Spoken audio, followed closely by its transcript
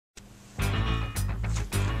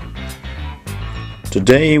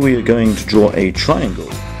Today we are going to draw a triangle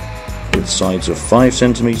with sides of 5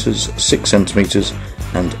 centimeters, 6 centimeters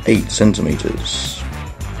and 8 centimeters.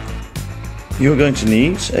 You are going to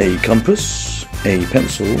need a compass, a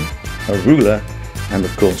pencil, a ruler and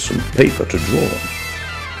of course some paper to draw.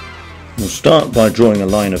 We'll start by drawing a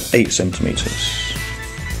line of 8 centimeters.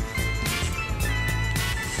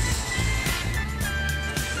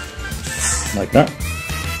 Like that.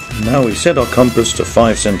 Now we set our compass to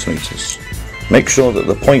 5 centimeters. Make sure that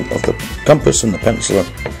the point of the compass and the pencil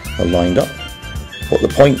are lined up. Put the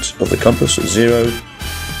point of the compass at 0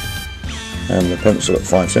 and the pencil at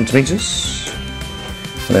 5 centimeters.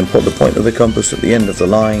 And then put the point of the compass at the end of the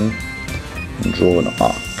line and draw an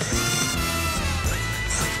arc.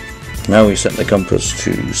 Now we set the compass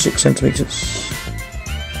to 6 centimeters.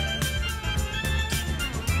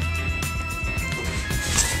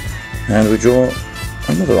 And we draw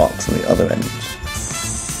another arc from the other end.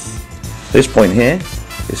 This point here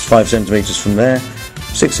is 5 centimeters from there,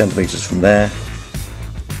 6 centimeters from there.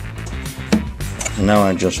 And now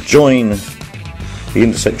I just join the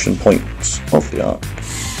intersection points of the arc.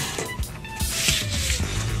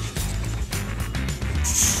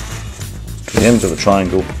 To the ends of the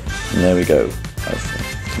triangle, and there we go.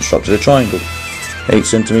 I've constructed a triangle. 8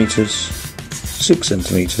 centimeters, 6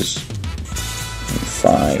 centimeters, and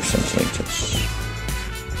 5 centimeters.